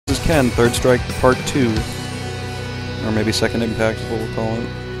Ken, Third Strike Part 2. Or maybe Second Impact is what we'll call it.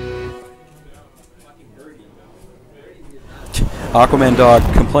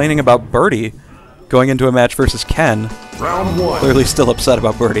 AquaManDog complaining about Birdie going into a match versus Ken. Round 1. Clearly still upset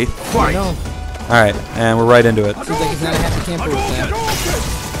about Birdie. Fight. Alright, and we're right into it. Seems like he's not a happy camper with that.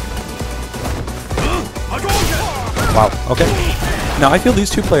 Wow, okay. Now, I feel these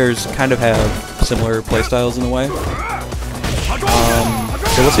two players kind of have similar playstyles in a way.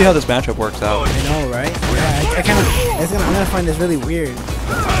 So we'll see how this matchup works out. I know, right? Yeah, I'm gonna find this really weird.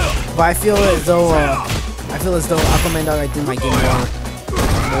 But I feel as though AquaManDog I might get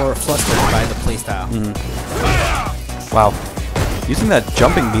more flustered by the playstyle. Wow. Using that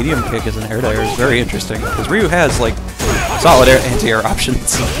jumping medium kick as an air dagger is very interesting, because Ryu has, like, solid anti-air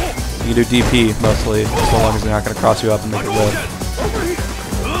options. You do DP, mostly, so long as they're not going to cross you up and make it whip.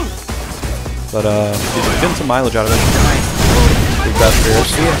 But, he's getting some mileage out of it. Big best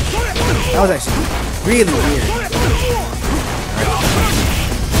fierce. That was actually really weird.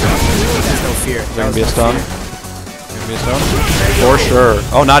 That's no fear. Is there going to be a stun? Gonna be a stun? For sure.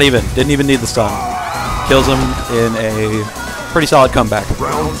 Oh, not even. Didn't even need the stun. Kills him in a pretty solid comeback.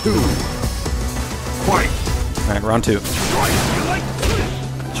 Round 2. Fight. Alright, round 2.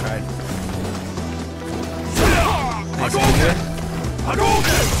 Tried. Nice here.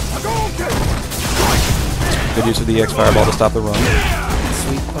 Good use of the EX Fireball to stop the run.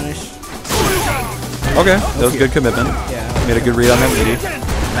 Sweet punish. Okay, that was good commitment. Yeah. Made a good read on that meaty.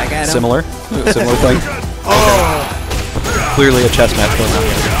 Back at him. Similar thing. Oh! Clearly a chess match going on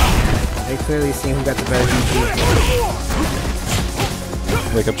here. They clearly see who got the better DP.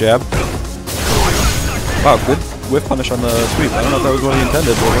 Wake up jab. Wow, good whiff punish on the sweep. I don't know if that was what he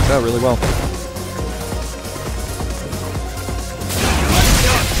intended, but it worked out really well.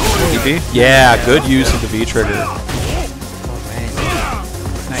 DP? Yeah, good use of the V trigger. Oh man.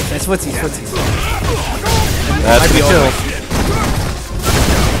 Nice, that's footsies. That's the kill.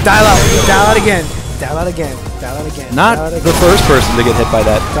 Dial out again. Not the first person to get hit by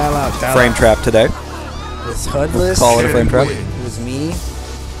that Dial out. frame trap today. It's hoodless. Call it a frame trap. It was me.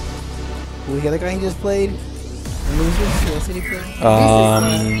 Who was the other guy he just played? Losers? Who else did he play?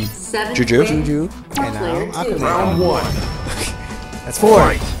 Juju. Juju. And now AquaManDog. Round 1. That's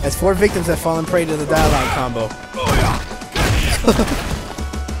 4. That's 4 victims that fallen prey to the dial out combo.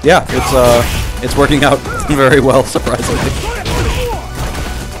 Yeah, it's working out very well, surprisingly.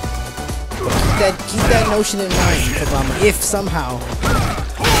 Keep that notion in mind, Kagama, if somehow.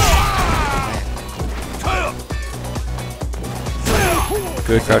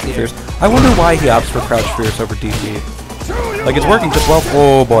 Good crouch fierce. I wonder why he opts for crouch fierce over DP. Like, it's working just well.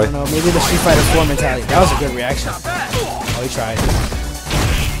 Oh boy. I don't know, maybe the Street Fighter 4 mentality. That was a good reaction. Oh, he tried.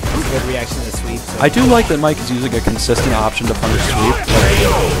 Good reaction to the sweep. So. I do like that Mike is using a consistent option to punish sweep.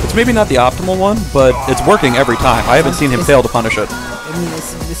 Like, it's maybe not the optimal one, but it's working every time. I haven't seen him fail to punish it. I mean,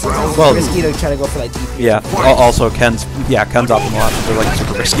 it's sometimes risky to try to go for like DP. Yeah. Also, Ken's optimal options are like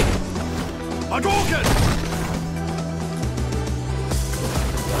super risky.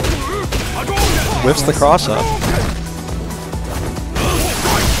 Whiffs the cross up.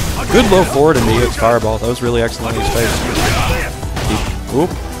 Good low forward in the EX Fireball. That was really excellent in his face. Oop.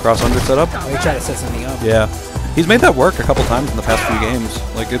 Cross under setup. Oh, he tried to set something up. Yeah. He's made that work a couple times in the past few games.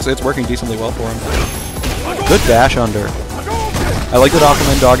 Like, it's working decently well for him. Good dash under. I like that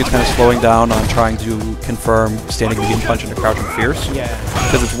AquaManDog is kind of slowing down on trying to confirm standing medium punch into crouch and fierce. Yeah.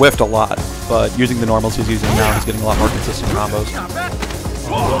 Because it's whiffed a lot, but using the normals he's using now, he's getting a lot more consistent combos.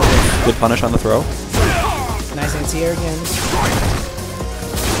 Good punish on the throw. Nice anti-air again.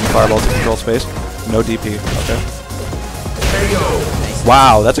 Fireballs to control space. No DP. Okay.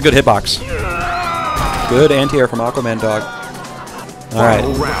 Wow, that's a good hitbox. Good anti-air from AquaManDog. Alright.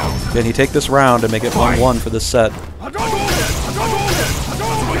 Can he take this round and make it 1-1 for this set?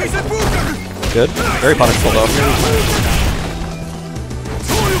 Good. Very punishable though.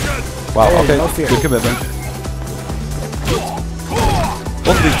 Wow, okay. Good commitment.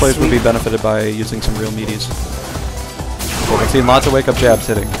 Both of these players would be benefited by using some real meaties. So we've seen lots of wake-up jabs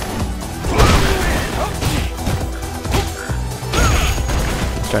hitting.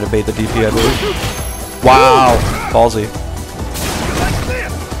 He's trying to bait the DP, I believe. Wow! Ballsy.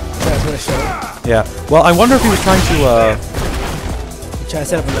 Yeah. Well, I wonder if he was trying to, Try to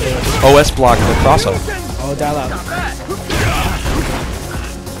set up another OS block the cross-up. Oh, dial out.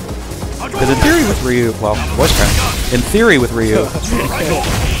 Because in theory with Ryu, well, voice crack. In theory with Ryu,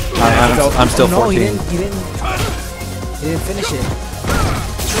 I'm still 14. He didn't finish it.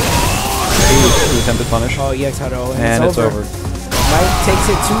 He attempted punish. Oh, EX Hado, and it's over. Mike takes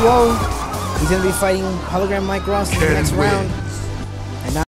it 2-0. He's going to be fighting Hologram Mike Ross in the next round.